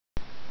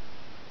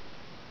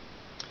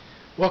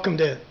Welcome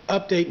to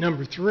update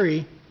number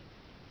 3.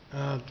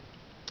 I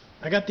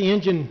got the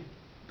engine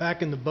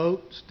back in the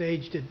boat,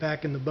 staged it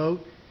back in the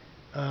boat.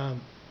 I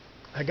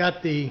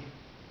got the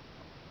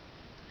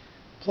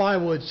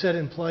plywood set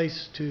in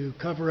place to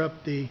cover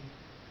up the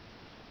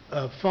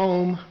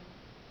foam.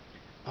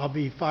 I'll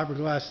be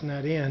fiberglassing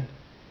that in.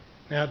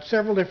 Now at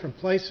several different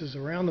places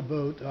around the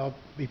boat I'll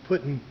be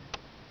putting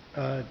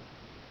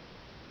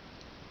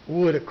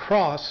wood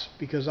across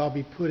because I'll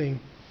be putting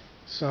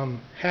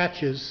some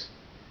hatches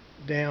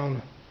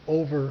down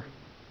over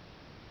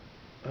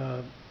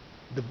the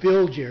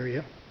bilge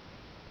area.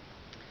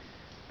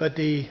 But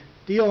the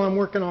deal I'm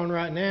working on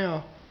right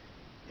now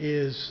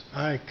is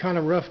I kind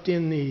of roughed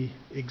in the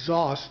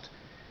exhaust.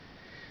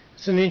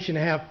 It's an 1.5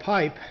 inch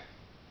pipe,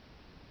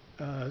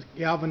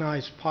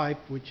 galvanized pipe,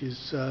 which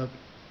is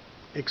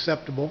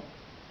acceptable.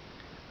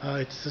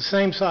 It's the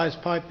same size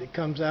pipe that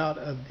comes out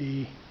of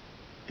the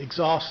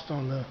exhaust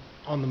on the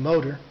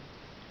motor,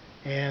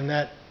 and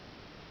that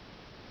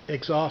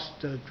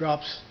exhaust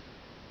drops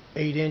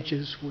 8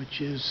 inches,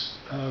 which is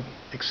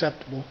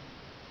acceptable.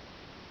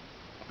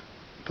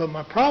 But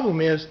my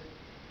problem is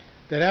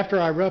that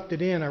after I roughed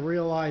it in, I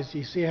realized,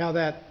 you see how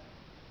that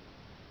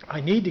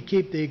I need to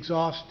keep the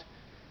exhaust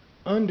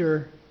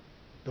under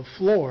the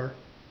floor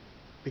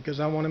because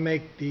I want to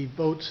make the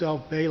boat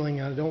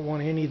self-bailing. I don't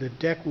want any of the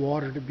deck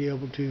water to be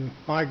able to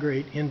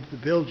migrate into the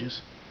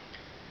bilges.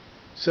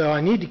 So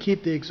I need to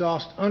keep the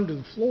exhaust under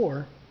the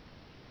floor.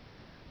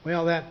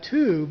 Well, that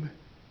tube,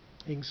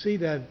 you can see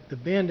that the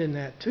bend in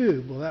that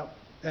tube, well,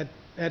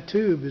 that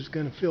tube is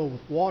going to fill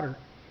with water,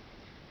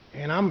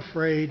 and I'm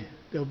afraid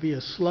there'll be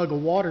a slug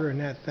of water in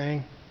that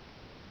thing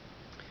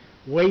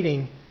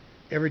waiting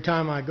every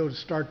time I go to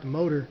start the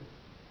motor,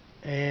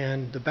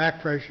 and the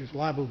back pressure is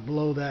liable to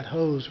blow that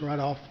hose right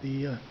off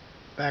the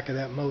back of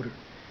that motor,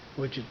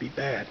 which would be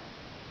bad.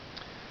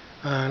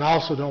 And I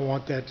also don't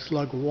want that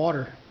slug of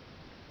water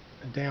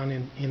down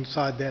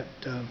inside that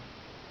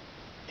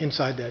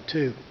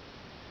tube.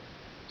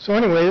 So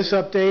anyway, this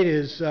update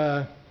is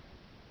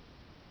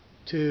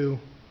to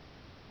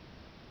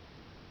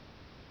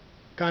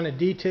kind of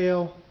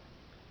detail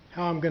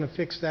how I'm going to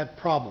fix that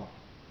problem.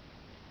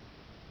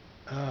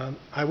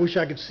 I wish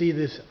I could see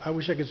this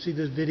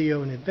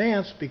video in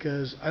advance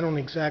because I don't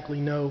exactly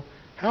know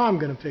how I'm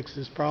going to fix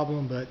this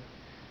problem, but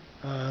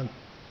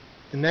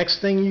the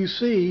next thing you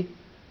see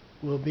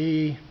will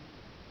be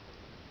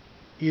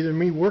either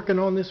me working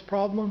on this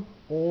problem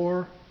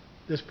or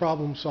this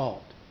problem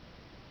solved.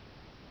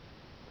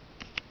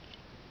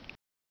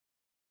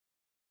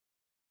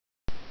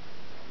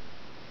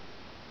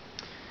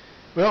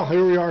 Well,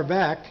 here we are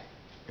back,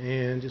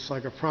 and just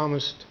like I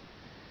promised,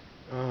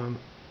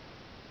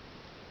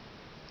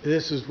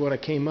 this is what I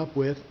came up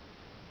with.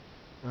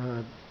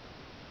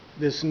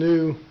 This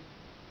new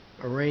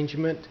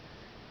arrangement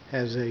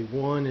has a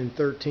 1 in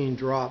 13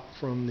 drop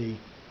from the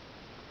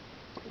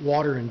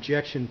water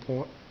injection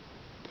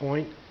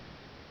point.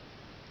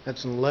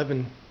 That's an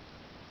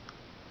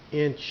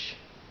 11-inch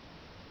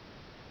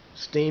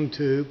steam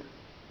tube.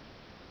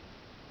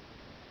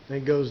 Then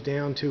it goes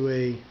down to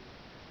a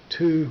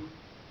 2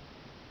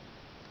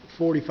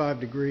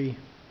 45-degree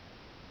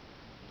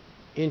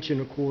 1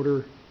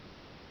 1/4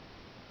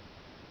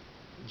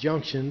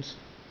 junctions,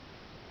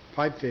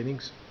 pipe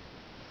fittings.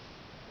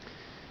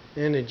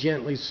 Then it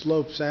gently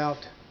slopes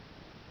out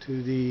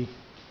to the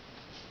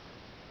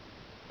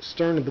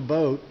stern of the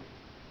boat,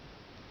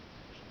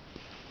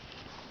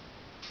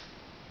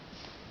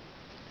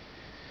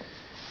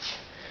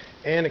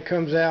 and it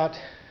comes out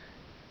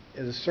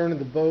at the stern of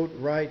the boat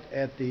right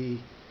at the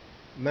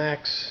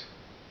max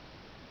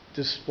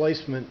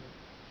displacement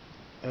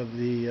of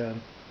the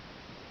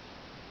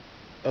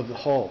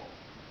hull.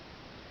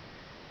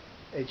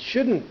 It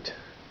shouldn't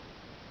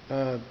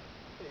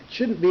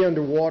be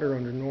underwater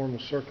under normal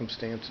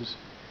circumstances,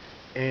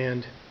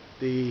 and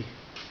the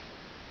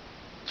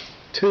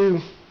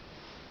two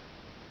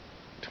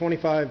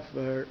 25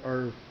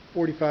 or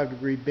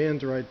 45-degree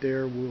bends right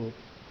there will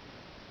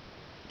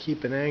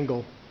keep an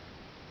angle,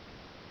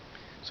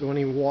 so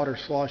any water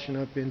sloshing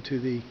up into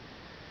the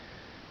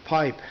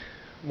pipe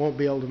won't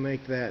be able to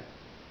make that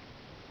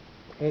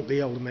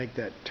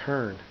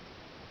turn.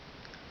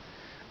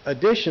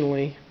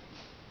 Additionally,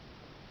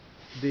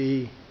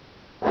 the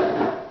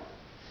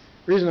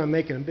reason I'm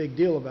making a big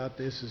deal about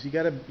this is you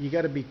got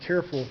to be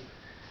careful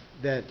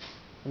that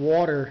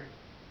water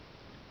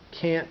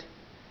can't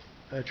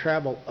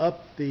travel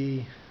up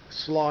the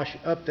slosh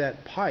up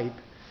that pipe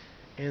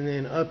and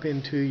then up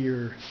into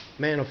your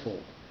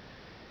manifold.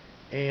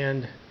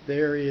 And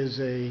there is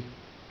a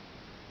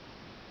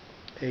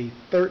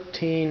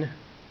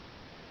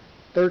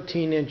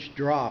 13-inch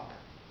drop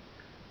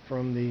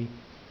from the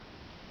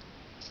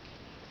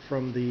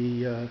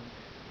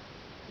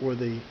where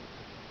the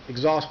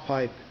exhaust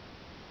pipe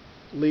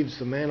leaves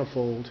the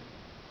manifold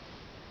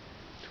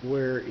to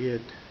where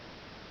it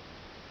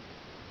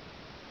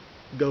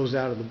goes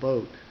out of the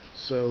boat.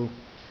 So,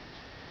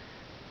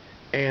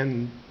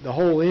 and the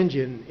whole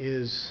engine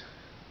is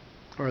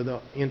or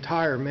the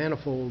entire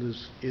manifold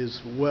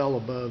is well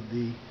above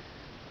the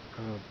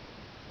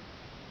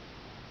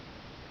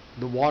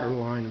water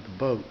line of the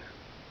boat,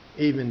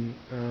 even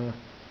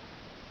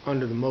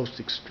under the most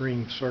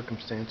extreme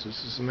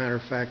circumstances. As a matter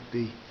of fact,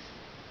 the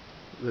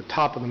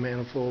top of the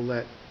manifold,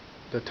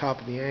 the top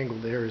of the angle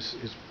there is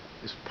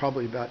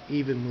probably about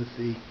even with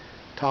the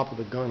top of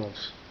the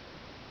gunnels.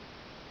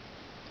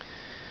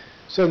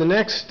 So the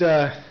next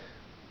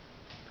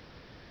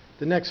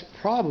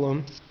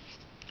problem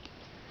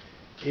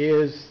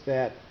is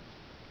that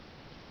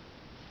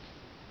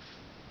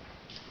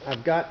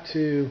I'm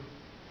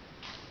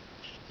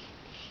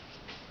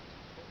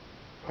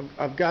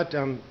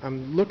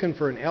looking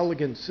for an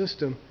elegant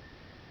system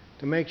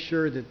to make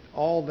sure that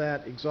all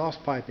that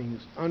exhaust piping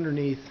is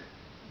underneath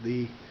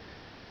the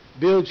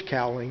bilge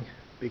cowling,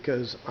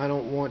 because I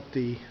don't want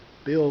the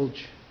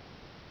bilge,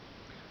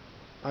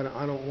 I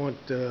don't want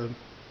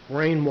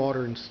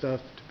rainwater and stuff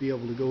to be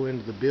able to go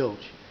into the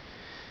bilge.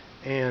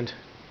 And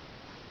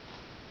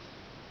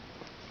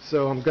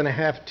so I'm going to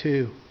have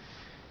to,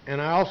 and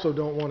I also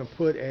don't want to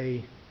put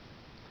anything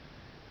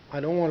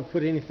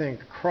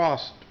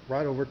across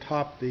right over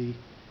top the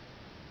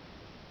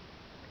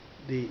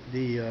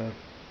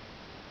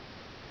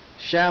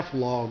shaft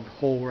log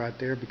hole right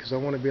there, because I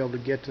want to be able to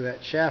get to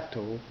that shaft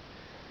hole,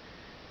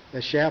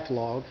 that shaft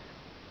log.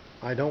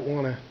 I don't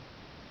want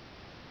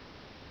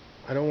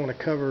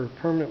to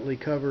permanently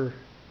cover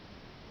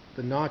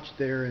the notch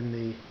there in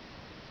the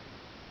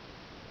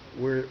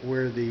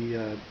where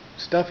the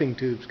stuffing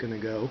tube's going to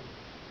go,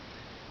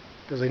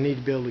 because I need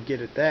to be able to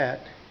get at that,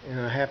 and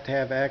I have to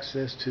have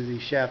access to the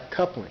shaft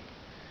coupling.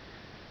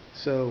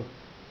 So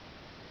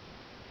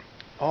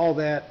all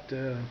that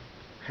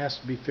has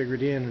to be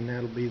figured in, and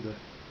that'll be the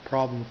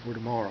problem for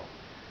tomorrow.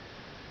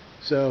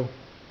 So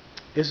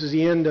this is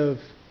the end of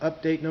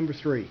update number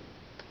 3.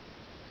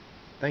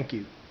 Thank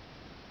you.